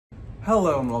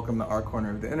Hello and welcome to our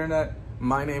corner of the internet.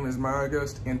 My name is Mario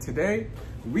Ghost, and today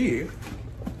we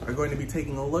are going to be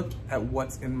taking a look at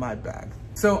what's in my bag.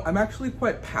 So I'm actually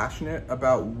quite passionate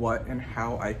about what and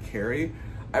how I carry.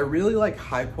 I really like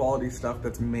high quality stuff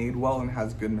that's made well and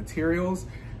has good materials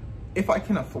if I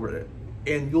can afford it.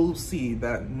 And you'll see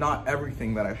that not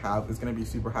everything that I have is going to be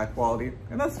super high quality,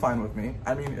 and that's fine with me.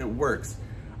 I mean, it works.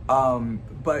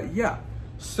 But yeah,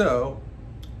 so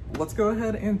let's go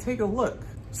ahead and take a look.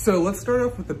 So let's start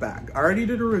off with the bag. I already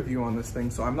did a review on this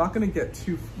thing, so I'm not gonna get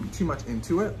too much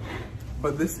into it,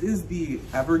 but this is the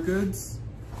Evergoods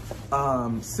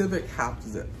Civic Half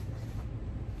Zip.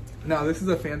 Now, this is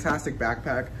a fantastic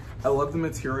backpack. I love the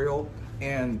material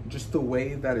and just the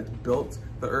way that it's built.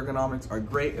 The ergonomics are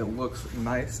great. It looks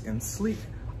nice and sleek.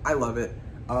 I love it.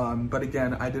 But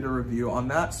again, I did a review on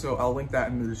that, so I'll link that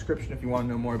in the description if you wanna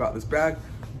know more about this bag,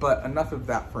 but enough of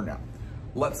that for now.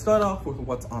 Let's start off with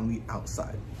what's on the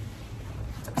outside.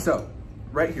 So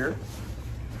right here,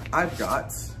 I've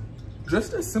got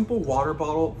just a simple water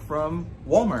bottle from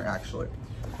Walmart, actually.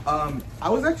 I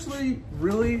was actually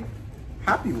really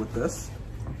happy with this.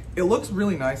 It looks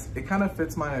really nice. It kind of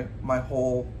fits my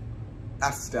whole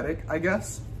aesthetic, I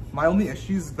guess. My only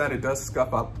issue is that it does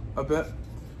scuff up a bit.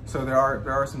 So there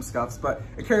are some scuffs, but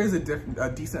it carries a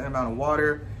decent amount of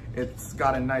water. It's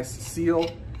got a nice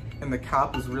seal, and the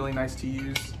cap is really nice to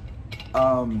use.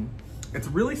 It's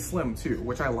really slim too,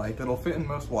 which I like. It'll fit in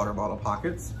most water bottle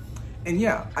pockets. And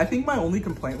yeah, I think my only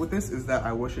complaint with this is that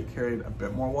I wish it carried a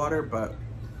bit more water, but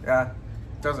yeah,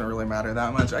 it doesn't really matter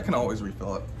that much. I can always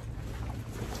refill it.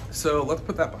 So let's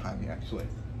put that behind me, actually.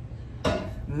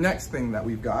 Next thing that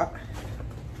we've got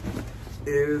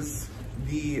is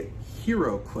the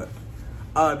Hero Clip.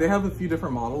 They have a few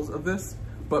different models of this,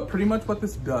 but pretty much what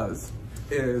this does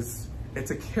is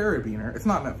it's a carabiner. It's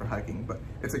not meant for hiking, but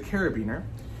it's a carabiner,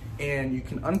 and you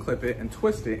can unclip it and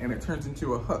twist it, and it turns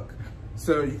into a hook.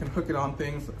 So you can hook it on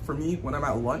things. For me, when I'm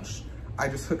at lunch, I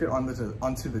just hook it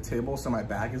onto the table so my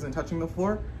bag isn't touching the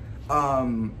floor.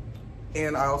 And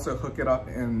I also hook it up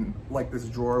in like this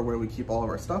drawer where we keep all of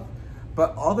our stuff.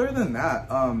 But other than that,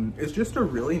 it's just a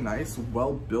really nice,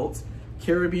 well-built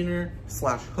carabiner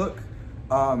slash hook.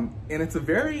 And it's a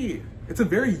very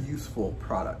useful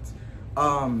product.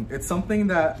 It's something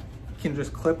that can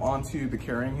just clip onto the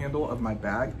carrying handle of my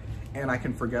bag, and I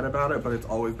can forget about it, but it's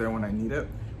always there when I need it,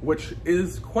 which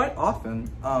is quite often.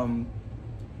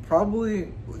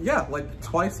 Probably, yeah, like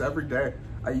twice every day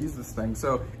I use this thing.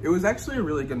 So it was actually a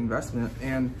really good investment.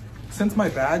 And since my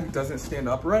bag doesn't stand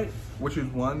upright, which is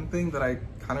one thing that I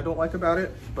kind of don't like about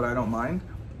it, but I don't mind,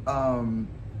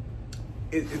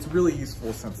 it's really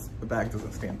useful since the bag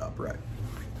doesn't stand upright.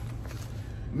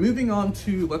 Moving on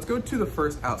to, let's go to the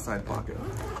first outside pocket.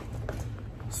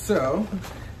 So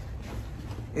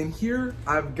in here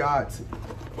I've got,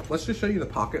 let's just show you the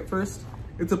pocket first.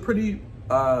 It's a pretty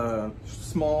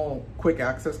small quick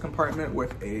access compartment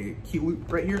with a key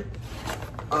loop right here.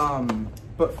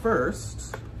 But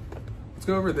first, let's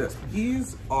go over this.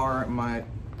 These are my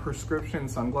prescription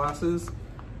sunglasses.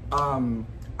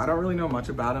 I don't really know much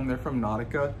about them. They're from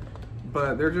Nautica,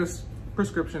 but they're just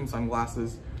prescription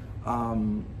sunglasses.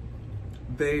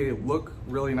 They look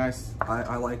really nice.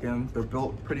 I like them. They're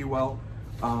built pretty well.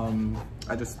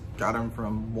 I just got them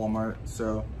from Walmart,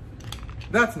 so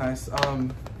that's nice.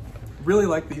 Really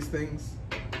like these things.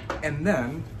 And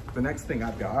then the next thing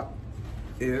I've got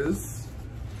is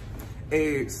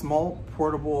a small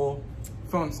portable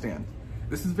phone stand.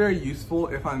 This is very useful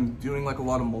if I'm doing like a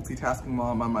lot of multitasking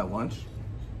while I'm on my lunch,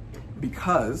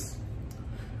 because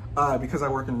I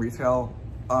work in retail.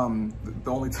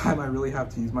 The only time I really have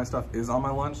to use my stuff is on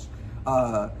my lunch.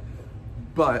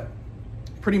 But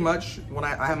pretty much when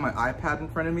I have my iPad in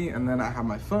front of me, and then I have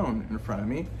my phone in front of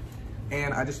me,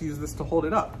 and I just use this to hold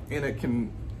it up, and it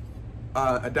can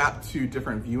adapt to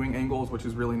different viewing angles, which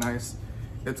is really nice.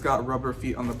 It's got rubber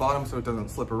feet on the bottom so it doesn't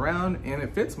slip around, and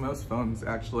it fits most phones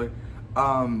actually.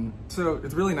 So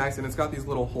it's really nice, and it's got these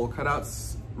little hole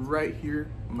cutouts right here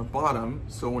on the bottom,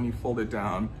 so when you fold it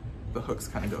down, the hooks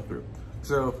kind of go through.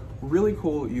 So really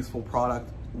cool, useful product,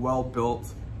 well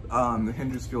built. The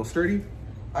hinges feel sturdy.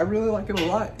 I really like it a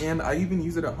lot, and I even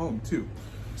use it at home too.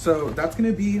 So that's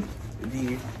gonna be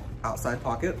the outside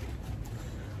pocket.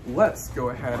 Let's go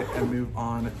ahead and move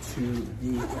on to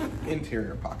the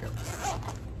interior pocket.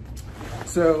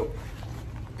 So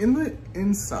in the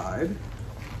inside,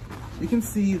 you can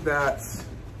see that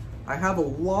I have a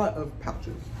lot of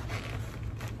pouches.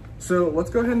 So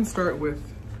let's go ahead and start with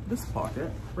this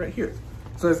pocket right here.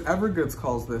 So as Evergoods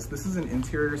calls this is an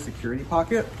interior security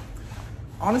pocket.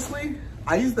 Honestly,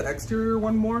 I use the exterior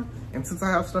one more, and since I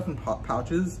have stuff in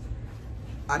pouches,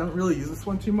 I don't really use this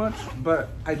one too much, but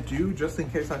I do just in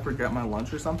case I forget my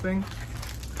lunch or something.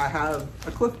 I have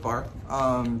a Clif Bar.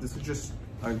 This is just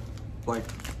a like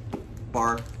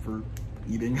bar for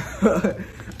eating. But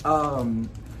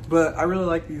I really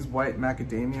like these white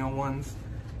macadamia ones,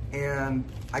 and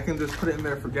I can just put it in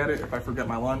there, forget it. If I forget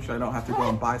my lunch, I don't have to go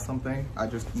and buy something. I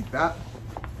just eat that.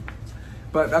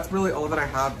 But that's really all that I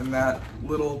have in that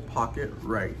little pocket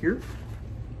right here.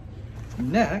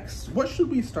 Next, what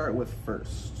should we start with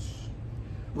first?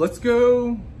 Let's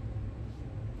go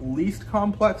least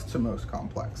complex to most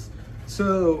complex.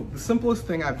 So the simplest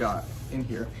thing I've got in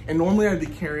here, and normally I'd be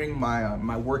carrying my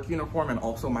my work uniform and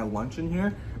also my lunch in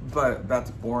here, but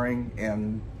that's boring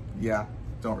and yeah,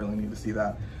 don't really need to see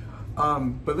that.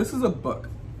 But this is a book.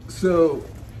 So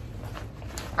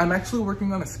I'm actually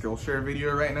working on a Skillshare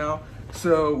video right now.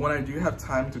 So when I do have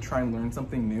time to try and learn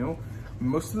something new,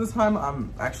 most of the time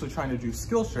I'm actually trying to do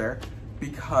Skillshare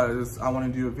because I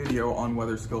want to do a video on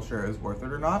whether Skillshare is worth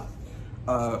it or not.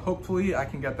 Hopefully I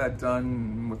can get that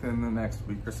done within the next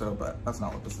week or so, but that's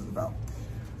not what this is about.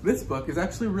 This book is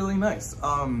actually really nice.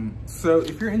 So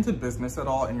if you're into business at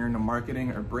all and you're into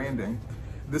marketing or branding,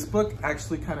 this book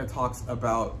actually kind of talks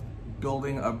about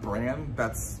building a brand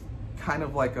that's kind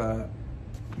of like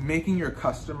making your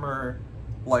customer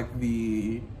like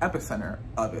the epicenter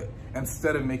of it,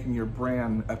 instead of making your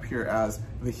brand appear as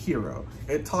the hero.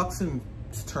 It talks in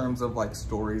terms of like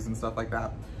stories and stuff like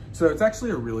that. So it's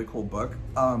actually a really cool book.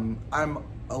 I'm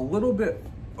a little bit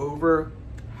over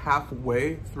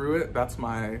halfway through it. That's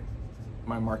my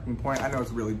marking point. I know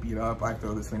it's really beat up. I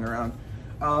throw this thing around.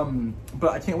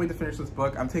 But I can't wait to finish this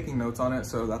book. I'm taking notes on it,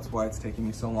 so that's why it's taking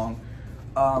me so long.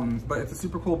 But it's a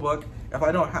super cool book. If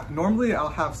I don't have, normally I'll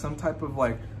have some type of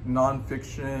like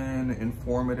nonfiction,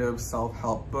 informative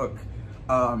self-help book,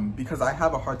 because I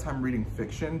have a hard time reading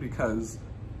fiction, because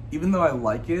even though I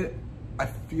like it, I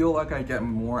feel like I get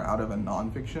more out of a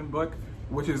nonfiction book,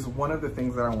 which is one of the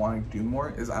things that I want to do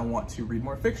more, is I want to read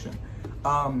more fiction.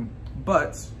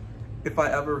 But if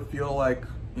I ever feel like,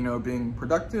 you know, being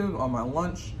productive on my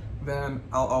lunch, then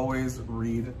I'll always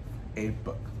read a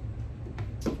book.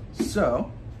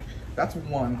 So that's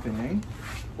one thing.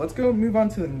 Let's go move on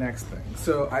to the next thing.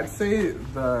 So I'd say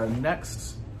the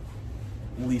next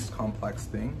least complex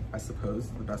thing, I suppose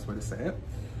the best way to say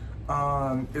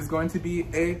it, is going to be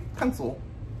a pencil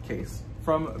case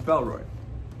from Bellroy.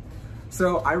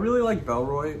 So I really like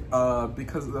Bellroy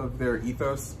because of their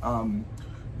ethos.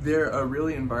 They're a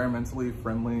really environmentally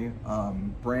friendly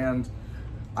brand.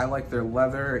 I like their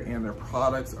leather, and their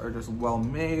products are just well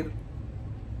made.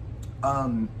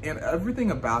 And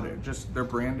everything about it, just their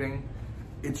branding,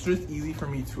 it's just easy for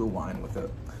me to align with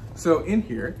it. So in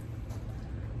here,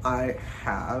 I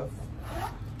have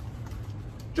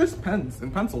just pens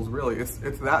and pencils, really. It's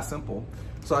that simple.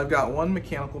 So I've got one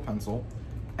mechanical pencil,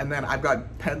 and then I've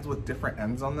got pens with different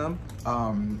ends on them,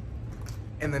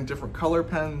 and then different color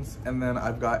pens, and then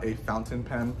I've got a fountain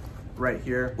pen right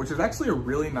here, which is actually a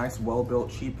really nice,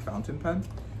 well-built, cheap fountain pen.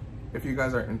 If you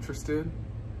guys are interested,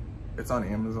 it's on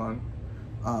Amazon.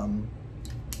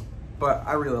 But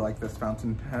I really like this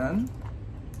fountain pen,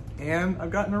 and I've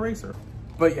got an eraser.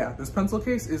 But yeah, this pencil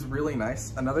case is really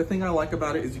nice. Another thing I like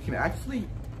about it is you can actually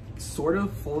sort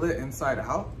of fold it inside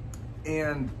out,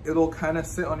 and it'll kind of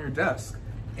sit on your desk,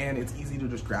 and it's easy to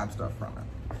just grab stuff from it.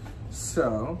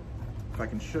 So if I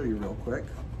can show you real quick,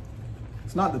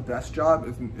 it's not the best job,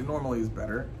 it normally is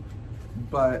better,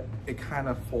 but it kind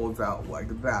of folds out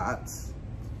like that,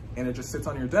 and it just sits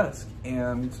on your desk,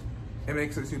 and it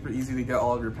makes it super easy to get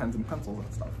all of your pens and pencils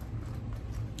and stuff.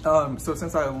 So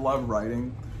since I love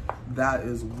writing, that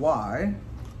is why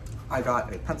I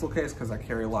got a pencil case, because I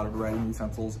carry a lot of writing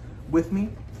utensils with me.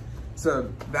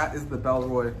 So that is the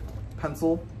Bellroy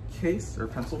pencil case, or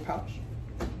pencil pouch.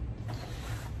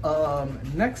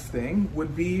 Next thing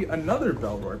would be another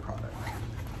Bellroy product.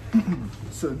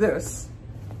 So this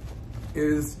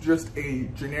is just a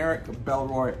generic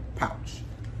Bellroy pouch.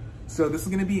 So this is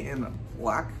gonna be in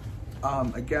black.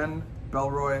 Again,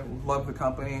 Bellroy, love the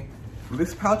company.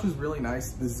 This pouch is really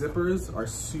nice. The zippers are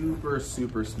super,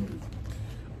 super smooth.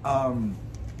 And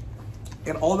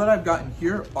all that I've gotten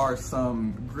here are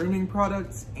some grooming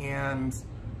products and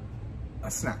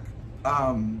a snack.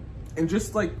 And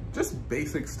just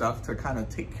basic stuff to kind of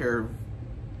take care of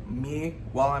me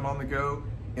while I'm on the go,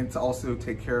 and to also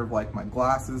take care of like my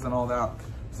glasses and all that.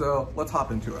 So let's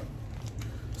hop into it.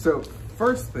 So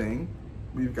first thing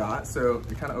we've got, so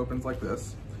it kind of opens like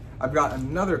this. I've got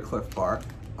another Clif Bar,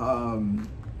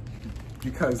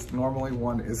 because normally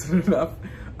one isn't enough.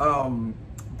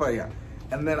 But yeah,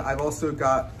 and then I've also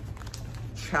got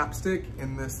chapstick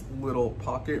in this little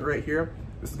pocket right here.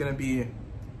 This is gonna be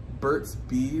Burt's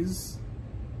Bees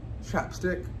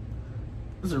chapstick.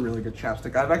 This is a really good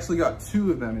chapstick. I've actually got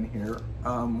 2 of them in here.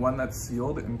 One that's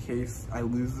sealed in case I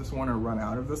lose this one or run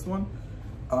out of this one.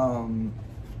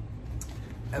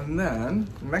 And then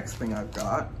next thing I've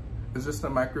got is just a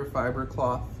microfiber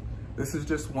cloth. This is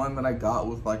just one that I got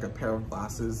with like a pair of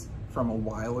glasses from a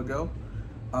while ago.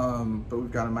 But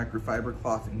we've got a microfiber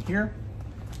cloth in here.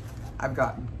 I've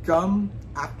got gum.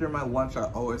 After my lunch, I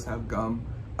always have gum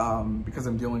because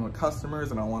I'm dealing with customers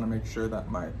and I want to make sure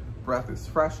that my breath is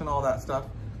fresh and all that stuff.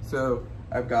 So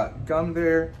I've got gum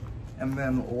there. And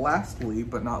then lastly,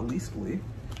 but not leastly,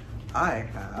 I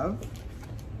have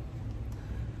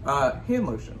hand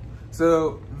lotion.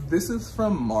 So this is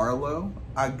from Marlo.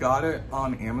 I got it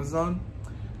on Amazon.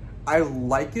 I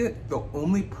like it. The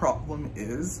only problem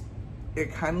is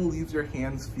it kind of leaves your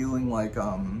hands feeling like,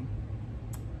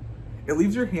 it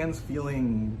leaves your hands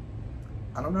feeling,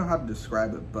 I don't know how to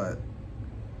describe it, but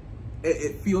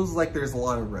it feels like there's a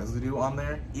lot of residue on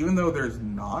there, even though there's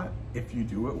not if you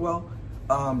do it well.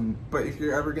 But if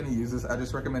you're ever gonna use this, I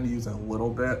just recommend you use a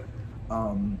little bit.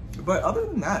 But other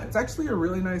than that, it's actually a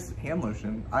really nice hand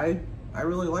lotion. I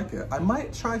really like it. I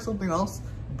might try something else,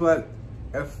 but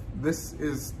if this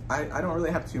is, I don't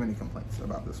really have too many complaints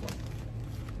about this one.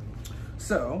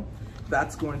 So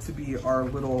that's going to be our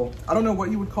little, I don't know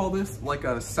what you would call this, like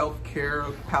a self-care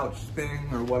pouch thing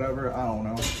or whatever, I don't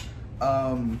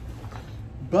know.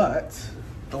 But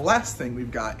the last thing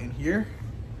we've got in here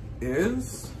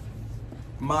is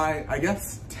my, I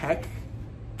guess, tech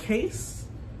case.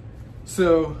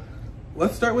 So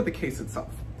let's start with the case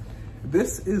itself.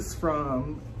 This is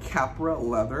from Capra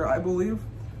Leather, I believe.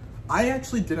 I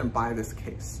actually didn't buy this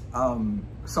case.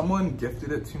 Someone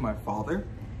gifted it to my father,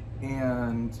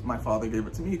 and my father gave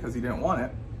it to me because he didn't want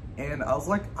it. And I was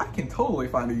like, I can totally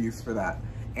find a use for that.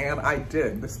 And I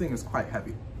did. This thing is quite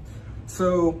heavy.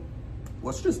 So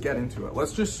let's just get into it.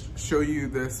 Let's just show you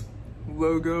this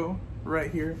logo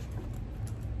right here.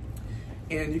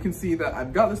 And you can see that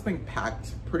I've got this thing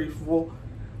packed pretty full.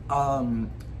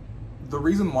 The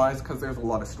reason why is because there's a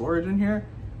lot of storage in here.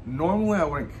 Normally I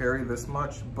wouldn't carry this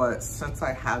much, but since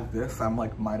I have this, I'm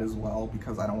like, might as well,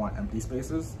 because I don't want empty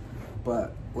spaces.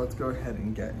 But let's go ahead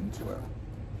and get into it.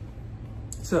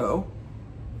 So,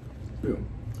 boom,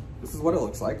 this is what it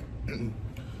looks like.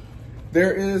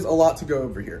 There is a lot to go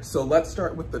over here. So let's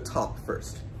start with the top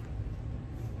first.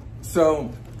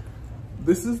 So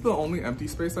this is the only empty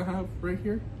space I have right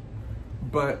here.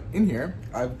 But in here,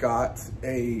 I've got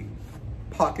a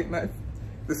pocket knife.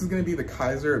 This is gonna be the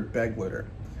Kaiser Bag Loader.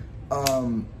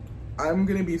 I'm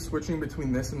gonna be switching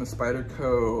between this and the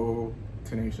Spyderco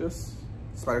Tenacious.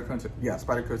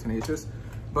 Spyderco Tenacious.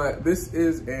 But this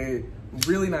is a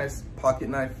really nice pocket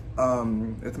knife.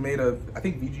 It's made of, I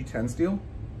think, VG10 steel.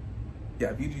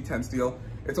 Yeah, VG10 steel.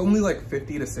 It's only like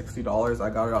 $50 to $60. I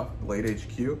got it off Blade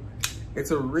HQ.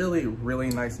 It's a really, really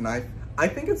nice knife. I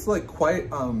think it's like quite,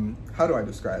 how do I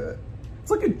describe it?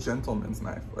 It's like a gentleman's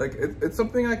knife. Like it's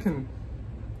something I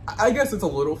guess it's a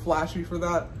little flashy for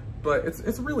that, but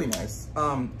it's really nice.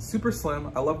 Super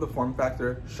slim. I love the form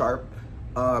factor, sharp,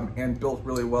 and built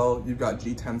really well. You've got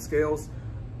G10 scales,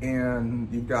 and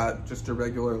you've got just a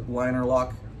regular liner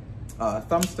lock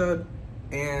thumb stud,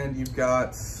 and you've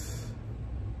got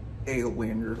a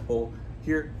lanyard hole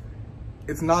here.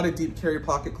 It's not a deep carry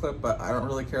pocket clip, but I don't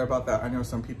really care about that. I know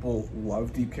some people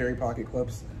love deep carry pocket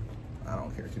clips. I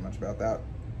don't care too much about that.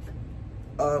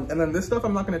 And then this stuff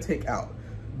I'm not gonna take out,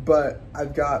 but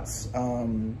I've got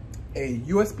a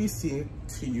USB-C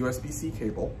to USB-C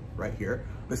cable right here.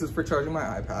 This is for charging my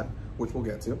iPad, which we'll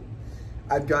get to.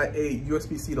 I've got a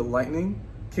USB-C to Lightning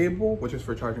cable, which is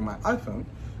for charging my iPhone,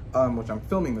 which I'm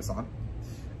filming this on.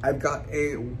 I've got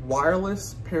a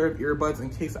wireless pair of earbuds in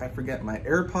case I forget my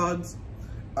AirPods.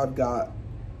 I've got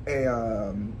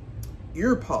a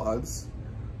earpods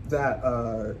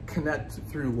that connect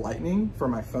through Lightning for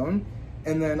my phone.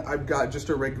 And then I've got just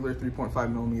a regular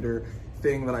 3.5mm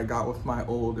thing that I got with my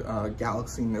old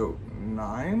Galaxy Note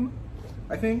 9,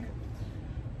 I think.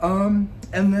 And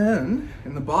then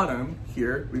in the bottom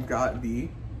here, we've got the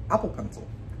Apple Pencil,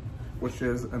 which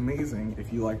is amazing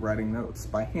if you like writing notes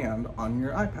by hand on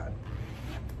your iPad.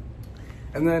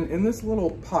 And then in this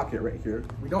little pocket right here,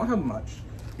 we don't have much.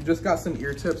 We just got some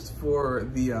ear tips for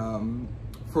the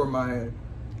for my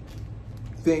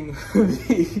thing,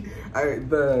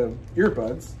 the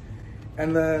earbuds.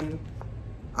 And then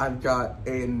I've got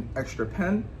an extra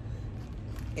pen,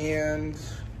 and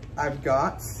I've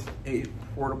got a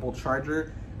portable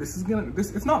charger.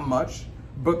 It's not much,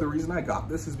 but the reason I got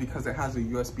this is because it has a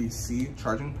USB-C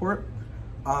charging port.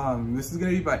 This is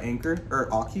gonna be by Anker, or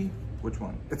Aukey. Which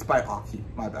one? It's by Aukey,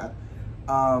 my bad.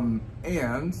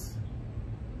 And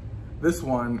this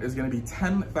one is gonna be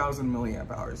 10,000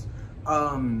 milliamp hours.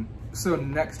 So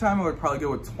next time I would probably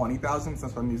go with 20,000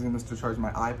 since I'm using this to charge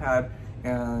my iPad,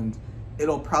 and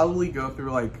it'll probably go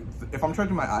through like, if I'm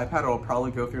charging my iPad, it'll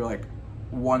probably go through like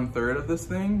 1/3 of this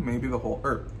thing, maybe the whole,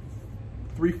 or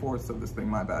 3/4 of this thing,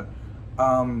 my bad.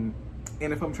 And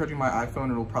if I'm charging my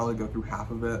iPhone, it'll probably go through half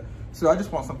of it. So I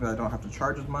just want something that I don't have to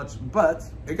charge as much, but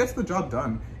it gets the job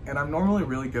done. And I'm normally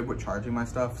really good with charging my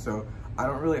stuff, so I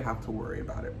don't really have to worry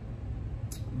about it.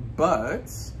 But,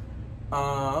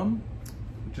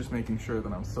 just making sure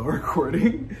that I'm still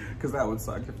recording, because that would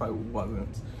suck if I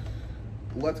wasn't.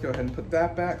 Let's go ahead and put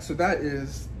that back. So that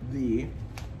is the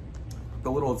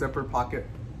little zipper pocket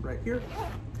right here.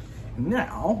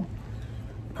 Now,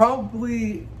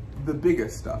 probably the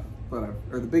biggest stuff that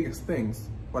or the biggest things,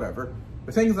 whatever,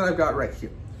 the things that I've got right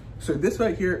here. So this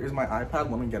right here is my iPad.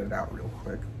 Let me get it out real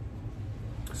quick.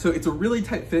 So it's a really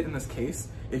tight fit in this case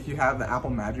if you have the Apple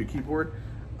Magic Keyboard,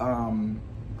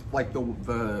 like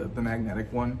the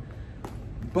magnetic one,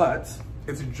 but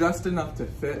it's just enough to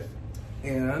fit.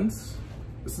 And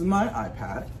this is my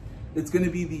iPad. It's gonna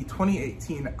be the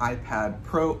 2018 iPad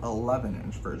Pro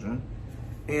 11-inch version.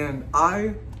 And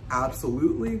I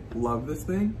absolutely love this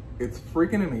thing. It's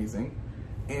freaking amazing.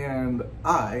 And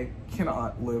I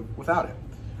cannot live without it.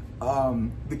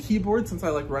 The keyboard, since I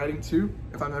like writing too,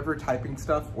 if I'm ever typing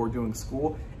stuff or doing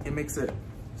school, it makes it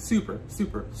super,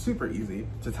 super, super easy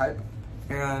to type.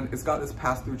 And it's got this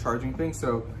pass-through charging thing,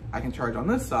 so I can charge on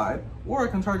this side or I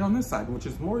can charge on this side, which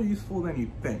is more useful than you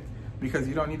think because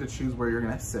you don't need to choose where you're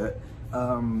gonna sit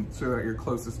so that you're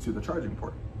closest to the charging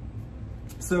port.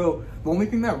 So the only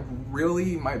thing that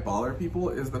really might bother people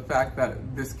is the fact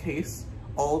that this case,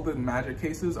 all the Magic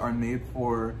cases are made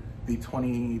for the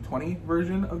 2020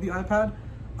 version of the iPad,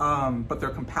 but they're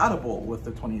compatible with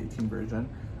the 2018 version.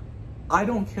 I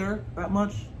don't care that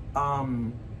much.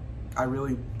 I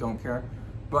really don't care,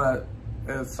 but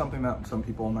it's something that some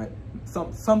people might,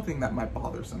 something that might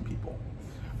bother some people.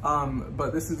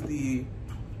 But this is the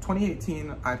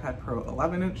 2018 iPad Pro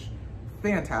 11-inch.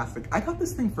 Fantastic. I got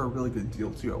this thing for a really good deal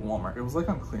too at Walmart. It was like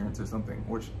on clearance or something,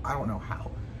 which I don't know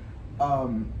how.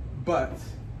 But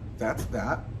that's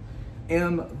that.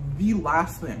 And the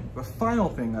last thing, the final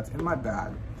thing that's in my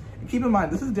bag, and keep in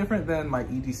mind, this is different than my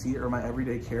EDC or my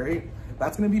everyday carry.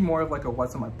 That's gonna be more of like a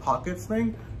what's in my pockets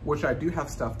thing, which I do have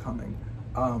stuff coming,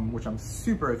 which I'm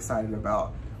super excited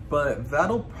about. But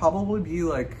that'll probably be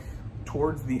like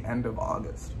towards the end of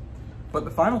August. But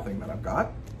the final thing that I've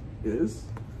got is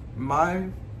my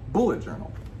bullet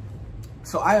journal.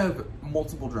 So I have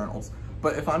multiple journals,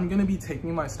 but if I'm gonna be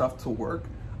taking my stuff to work,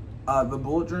 the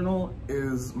bullet journal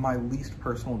is my least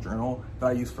personal journal that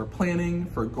I use for planning,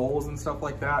 for goals and stuff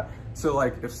like that. So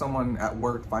like if someone at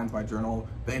work finds my journal,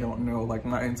 they don't know like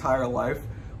my entire life.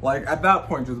 Like at that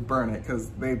point, just burn it because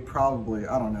they probably,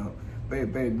 I don't know,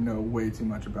 they know way too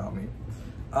much about me.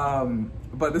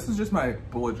 But this is just my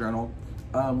bullet journal.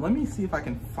 Let me see if I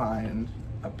can find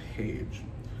a page.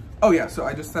 Oh yeah, so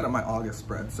I just set up my August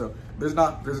spread. So there's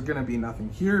gonna be nothing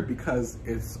here because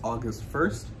it's August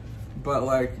 1st. But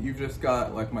like you've just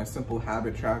got like my simple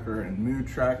habit tracker and mood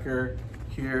tracker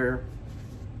here.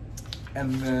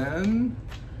 And then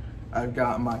I've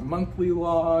got my monthly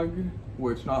log,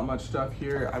 which not much stuff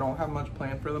here. I don't have much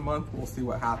planned for the month. We'll see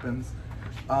what happens.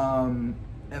 And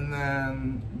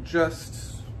then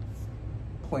just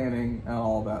planning and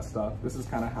all that stuff. This is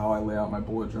kind of how I lay out my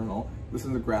bullet journal. This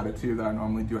is a gratitude that I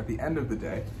normally do at the end of the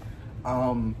day.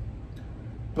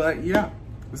 But yeah,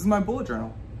 this is my bullet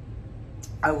journal.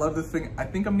 I love this thing. I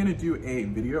think I'm gonna do a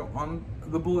video on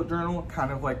the bullet journal,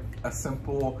 kind of like a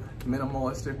simple,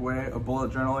 minimalistic way of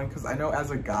bullet journaling, because I know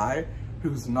as a guy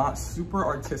who's not super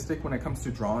artistic when it comes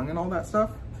to drawing and all that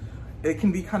stuff, it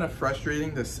can be kind of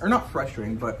frustrating, or not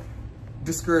frustrating, but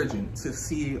discouraging to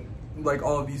see like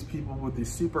all of these people with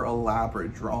these super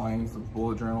elaborate drawings of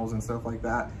bullet journals and stuff like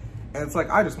that. And it's like,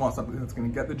 I just want something that's gonna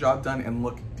get the job done and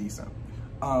look decent.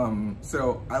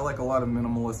 So I like a lot of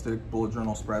minimalistic bullet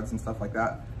journal spreads and stuff like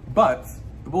that, but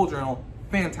the bullet journal,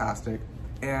 fantastic.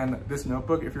 And this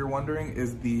notebook, if you're wondering,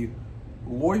 is the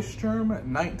Leuchtturm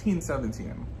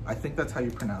 1917. I think that's how you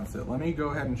pronounce it. Let me go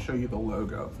ahead and show you the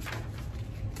logo.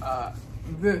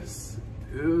 This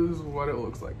is what it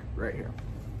looks like right here.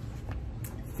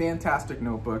 Fantastic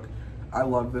notebook. I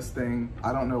love this thing.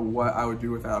 I don't know what I would do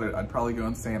without it. I'd probably go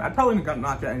insane. I'd probably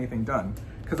not get anything done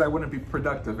because I wouldn't be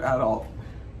productive at all.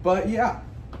 But yeah,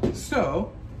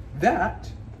 so that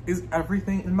is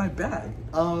everything in my bag.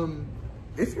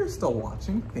 If you're still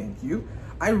watching, thank you.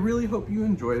 I really hope you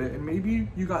enjoyed it and maybe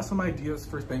you got some ideas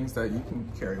for things that you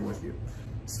can carry with you.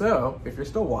 So if you're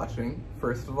still watching,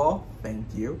 first of all, thank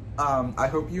you. I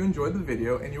hope you enjoyed the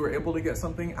video and you were able to get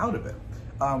something out of it.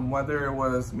 Whether it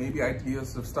was maybe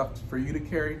ideas of stuff for you to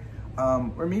carry,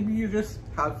 or maybe you just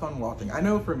had fun watching. I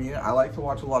know for me, I like to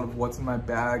watch a lot of what's in my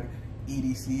bag,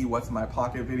 EDC, what's in my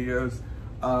pocket videos.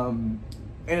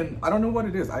 And I don't know what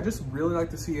it is. I just really like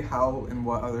to see how and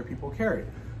what other people carry.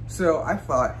 So I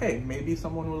thought, hey, maybe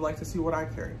someone would like to see what I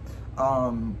carry.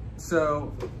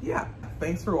 So yeah,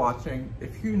 thanks for watching.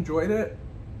 If you enjoyed it,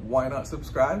 why not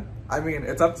subscribe? I mean,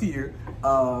 it's up to you,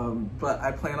 but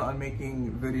I plan on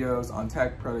making videos on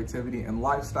tech, productivity, and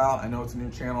lifestyle. I know it's a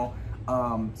new channel,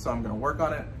 so I'm gonna work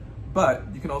on it, but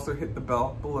you can also hit the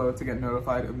bell below to get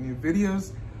notified of new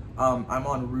videos. I'm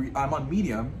on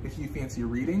Medium. If you fancy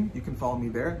reading, you can follow me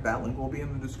there. That link will be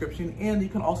in the description, and you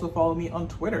can also follow me on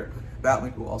Twitter. That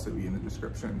link will also be in the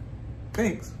description.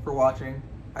 Thanks for watching.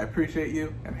 I appreciate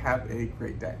you, and have a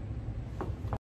great day.